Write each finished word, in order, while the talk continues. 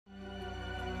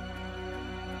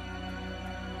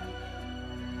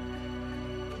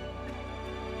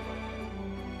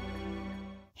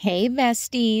Hey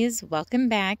besties, welcome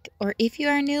back, or if you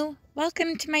are new,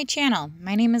 welcome to my channel.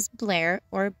 My name is Blair,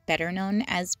 or better known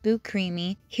as Boo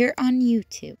Creamy, here on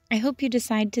YouTube. I hope you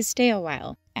decide to stay a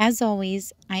while. As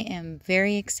always, I am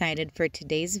very excited for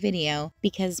today's video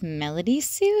because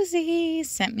Melodysusie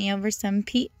sent me over some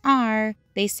PR.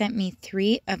 They sent me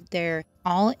 3 of their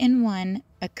all-in-one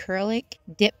acrylic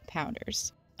dip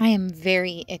powders. I am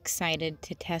very excited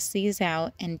to test these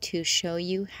out and to show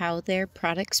you how their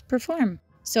products perform.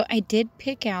 So I did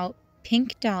pick out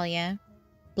Pink Dahlia,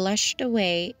 Blushed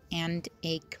Away, and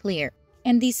a Clear.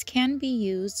 And these can be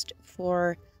used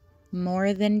for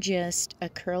more than just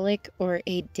acrylic or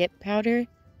a dip powder.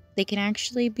 They can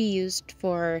actually be used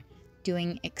for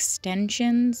doing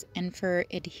extensions and for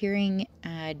adhering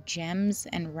gems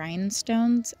and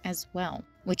rhinestones as well,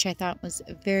 which I thought was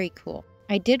very cool.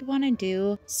 I did want to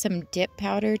do some dip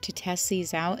powder to test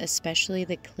these out, especially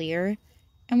the Clear.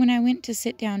 And when I went to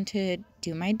sit down to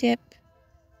do my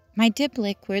dip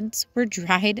liquids were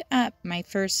dried up. My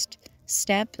first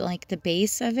step, like the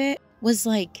base of it, was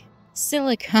like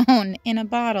silicone in a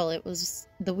bottle. It was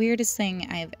the weirdest thing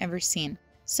I've ever seen.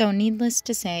 So needless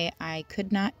to say, I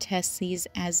could not test these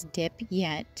as dip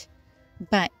yet,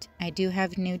 but I do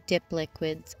have new dip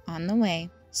liquids on the way,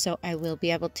 so I will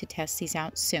be able to test these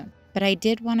out soon. But I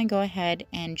did want to go ahead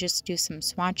and just do some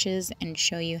swatches and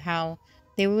show you how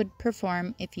they would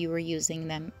perform if you were using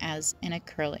them as an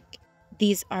acrylic.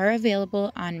 These are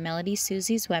available on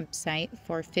Melodysusie's website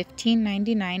for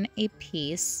 $15.99 a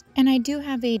piece, and I do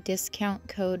have a discount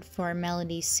code for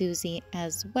Melodysusie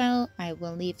as well. I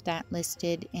will leave that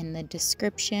listed in the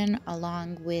description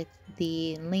along with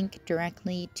the link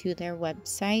directly to their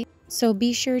website. So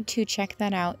be sure to check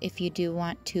that out if you do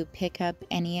want to pick up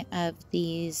any of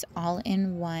these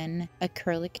all-in-one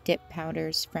acrylic dip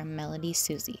powders from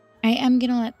Melodysusie. I am going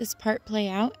to let this part play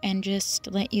out and just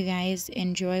let you guys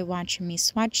enjoy watching me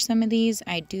swatch some of these.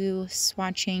 I do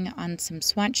swatching on some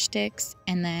swatch sticks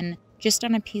and then just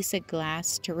on a piece of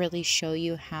glass to really show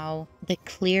you how the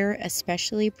Clear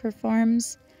especially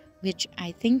performs, which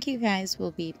I think you guys will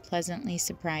be pleasantly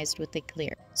surprised with the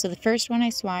Clear. So the first one I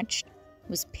swatched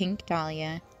was Pink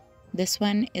Dahlia. This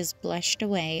one is Blushed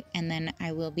Away, and then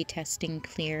I will be testing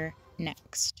Clear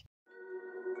next.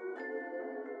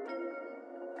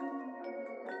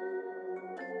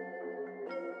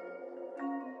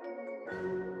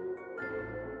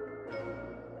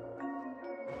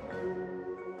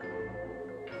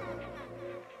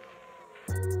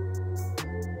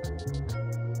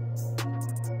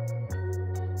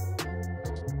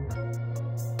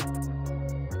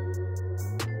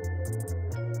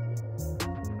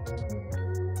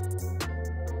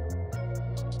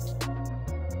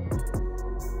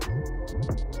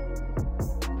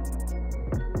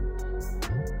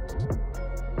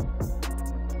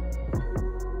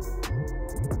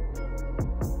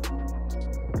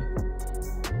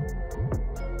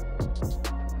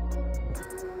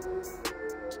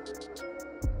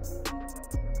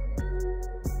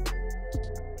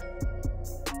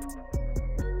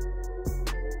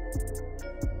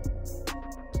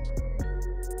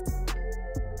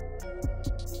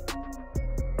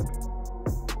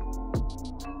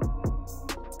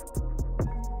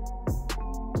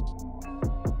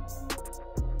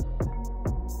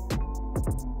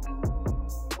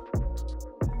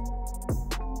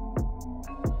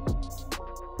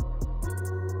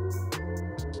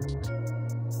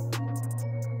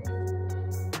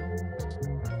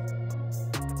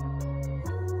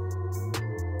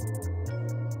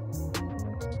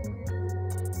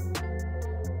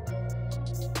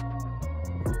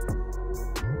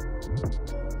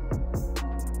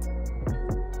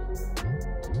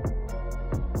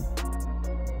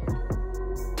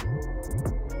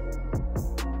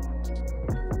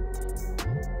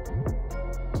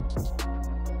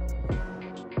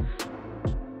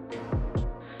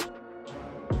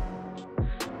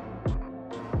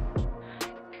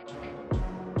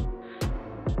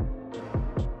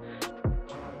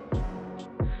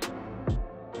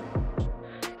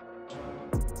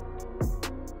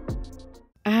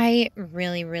 I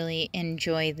really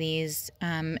enjoy these.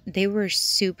 They were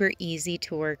super easy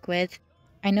to work with.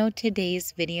 I know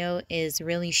today's video is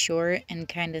really short and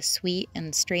kind of sweet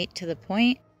and straight to the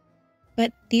point,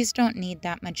 but these don't need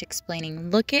that much explaining.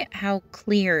 Look at how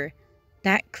clear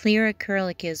that Clear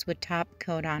acrylic is with top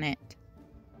coat on it.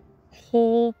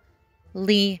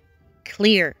 Holy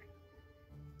clear.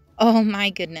 Oh my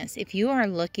goodness. If you are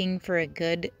looking for a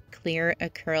good Clear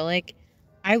acrylic,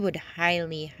 I would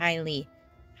highly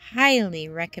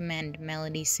recommend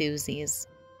Melodysusie's.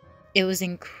 It was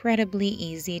incredibly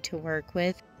easy to work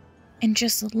with, and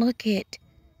just look at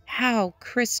how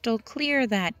crystal clear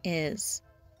that is.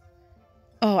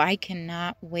 Oh, I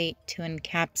cannot wait to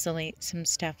encapsulate some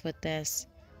stuff with this.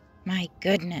 My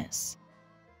goodness.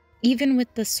 Even with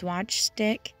the swatch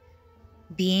stick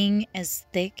being as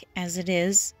thick as it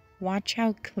is, watch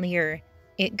how clear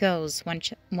it goes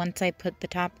once I put the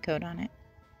top coat on it.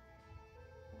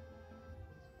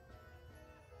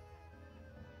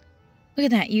 Look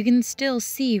at that, you can still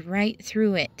see right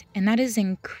through it, and that is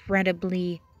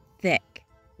incredibly thick.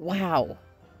 Wow.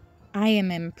 I am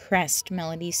impressed,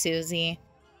 Melodysusie.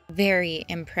 Very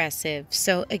impressive.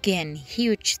 So again,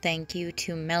 huge thank you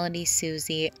to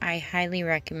Melodysusie. I highly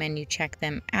recommend you check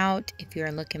them out if you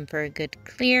are looking for a good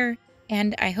clear.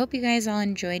 And I hope you guys all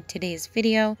enjoyed today's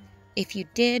video. If you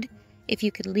did, if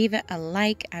you could leave it a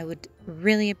like, I would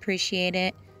really appreciate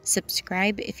it.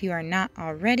 Subscribe if you are not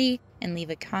already, and leave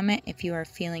a comment if you are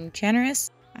feeling generous.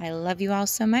 I love you all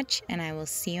so much, and I will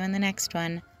see you in the next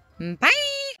one.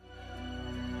 Bye!